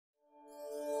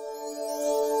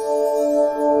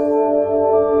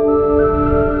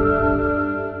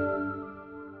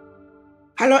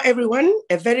everyone.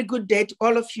 A very good day to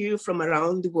all of you from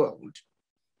around the world.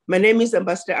 My name is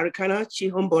Ambassador Arikana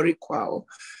Chihombori-Quao.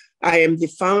 I am the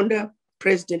founder,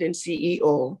 president, and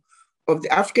CEO of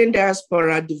the African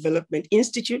Diaspora Development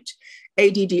Institute,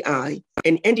 ADDI,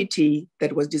 an entity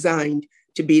that was designed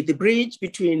to be the bridge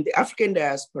between the African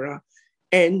diaspora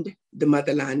and the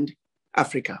motherland,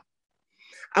 Africa.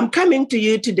 I'm coming to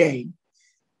you today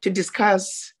to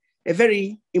discuss a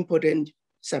very important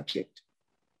subject.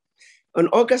 On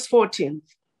August 14th,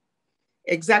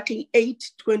 exactly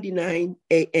 8:29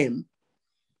 a.m.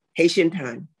 Haitian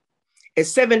time, a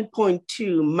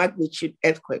 7.2 magnitude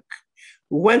earthquake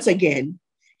once again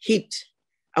hit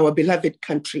our beloved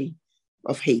country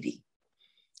of Haiti.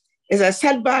 As I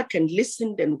sat back and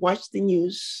listened and watched the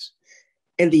news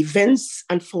and the events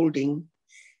unfolding,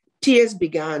 tears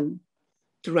began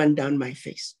to run down my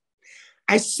face.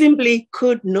 I simply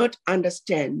could not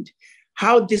understand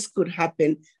how this could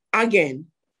happen again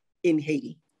in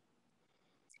Haiti.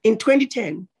 In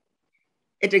 2010,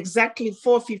 at exactly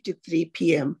 4:53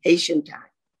 p.m. Haitian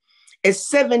time, a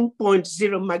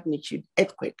 7.0 magnitude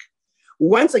earthquake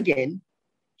once again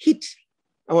hit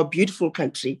our beautiful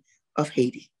country of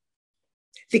Haiti.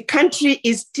 The country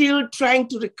is still trying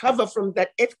to recover from that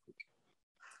earthquake.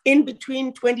 In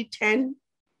between 2010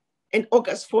 and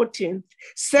August 14th,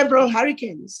 several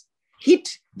hurricanes hit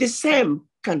the same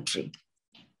country.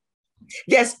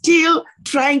 They're still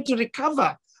trying to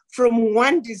recover from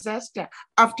one disaster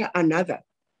after another.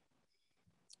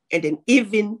 And an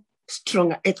even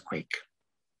stronger earthquake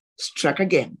struck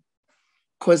again,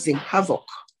 causing havoc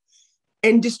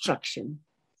and destruction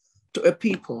to a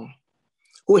people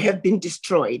who have been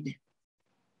destroyed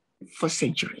for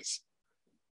centuries.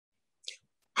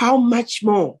 How much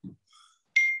more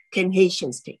can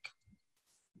Haitians take?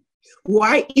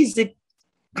 Why is it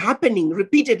happening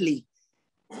repeatedly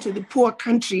to the poor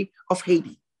country of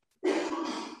Haiti?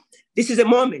 This is a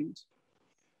moment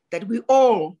that we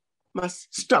all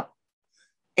must stop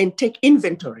and take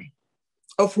inventory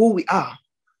of who we are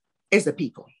as a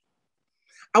people.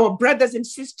 Our brothers and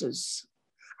sisters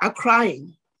are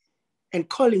crying and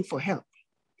calling for help.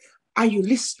 Are you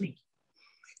listening?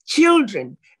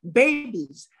 Children,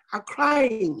 babies are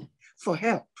crying for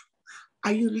help.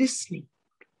 Are you listening?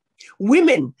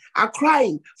 Women are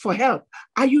crying for help.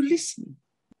 Are you listening?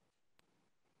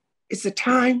 It's a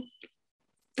time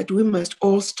that we must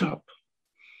all stop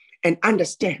and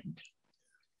understand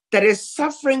that a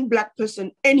suffering Black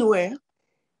person anywhere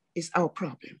is our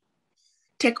problem.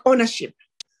 Take ownership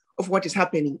of what is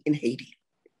happening in Haiti.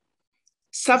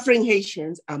 Suffering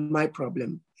Haitians are my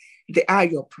problem. They are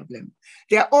your problem.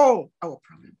 They are all our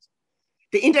problems.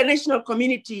 The international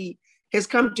community has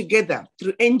come together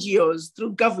through NGOs,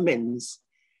 through governments.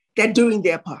 They're doing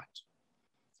their part.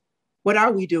 What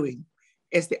are we doing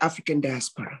as the African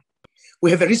diaspora?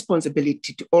 We have a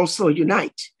responsibility to also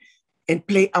unite and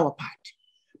play our part.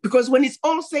 Because when it's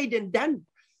all said and done,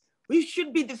 we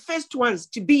should be the first ones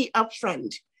to be up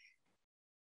front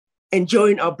and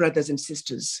join our brothers and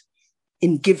sisters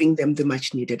in giving them the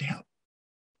much needed help.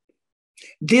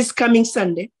 This coming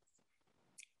Sunday,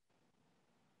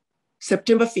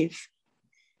 September 5th,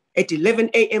 at 11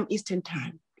 a.m. Eastern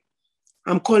Time,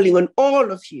 I'm calling on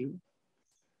all of you,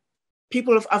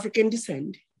 people of African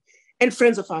descent and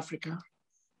friends of Africa,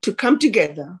 to come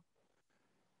together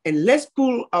and let's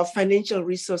pool our financial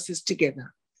resources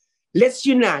together. Let's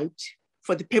unite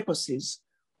for the purposes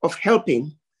of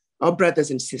helping our brothers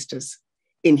and sisters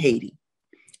in Haiti.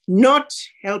 Not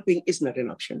helping is not an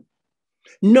option.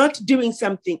 Not doing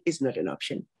something is not an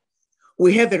option.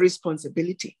 We have a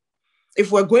responsibility.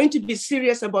 If we're going to be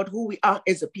serious about who we are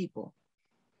as a people,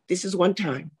 this is one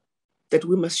time that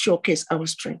we must showcase our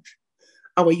strength,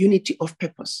 our unity of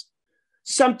purpose,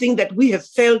 something that we have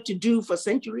failed to do for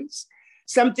centuries,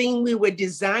 something we were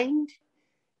designed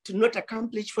to not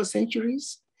accomplish for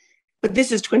centuries. But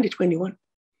this is 2021.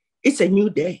 It's a new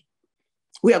day.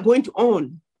 We are going to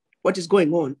own what is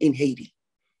going on in Haiti,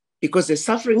 because a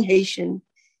suffering Haitian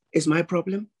is my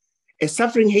problem. A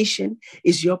suffering Haitian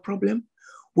is your problem.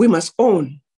 We must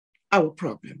own our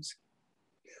problems.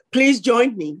 Please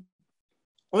join me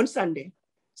on Sunday,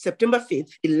 September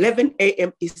 5th, 11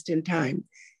 a.m. Eastern Time,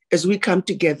 as we come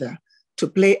together to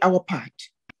play our part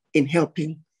in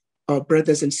helping our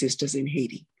brothers and sisters in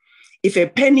Haiti. If a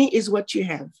penny is what you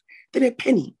have, then a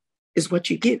penny is what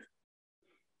you give.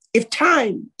 If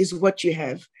time is what you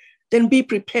have, then be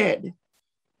prepared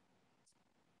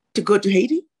to go to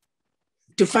Haiti,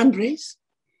 to fundraise,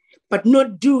 but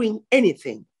not doing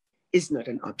anything is not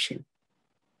an option.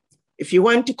 If you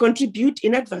want to contribute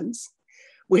in advance,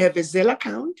 we have a Zelle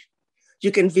account.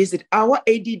 You can visit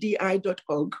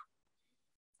ouraddi.org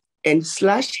and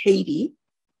 /HAITI.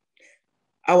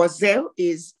 Our Zelle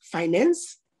is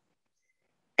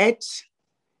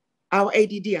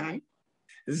finance@ouraddi.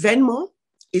 Venmo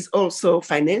is also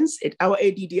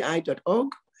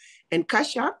finance@ouraddi.org. And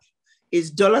Cash App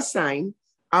is $ouraddi,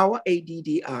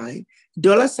 $OURADDI.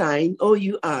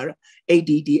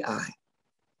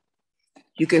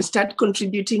 You can start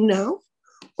contributing now,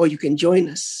 or you can join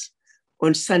us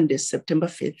on Sunday, September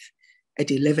 5th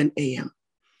at 11 a.m.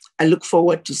 I look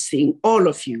forward to seeing all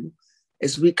of you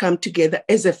as we come together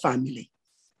as a family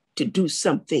to do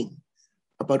something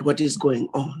about what is going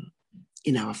on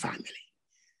in our family.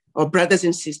 Our brothers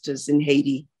and sisters in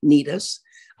Haiti need us.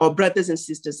 Our brothers and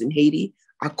sisters in Haiti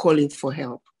are calling for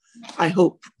help. I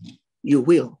hope you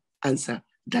will answer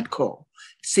that call.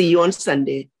 See you on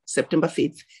Sunday, September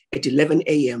 5th at 11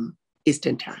 a.m.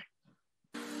 Eastern Time.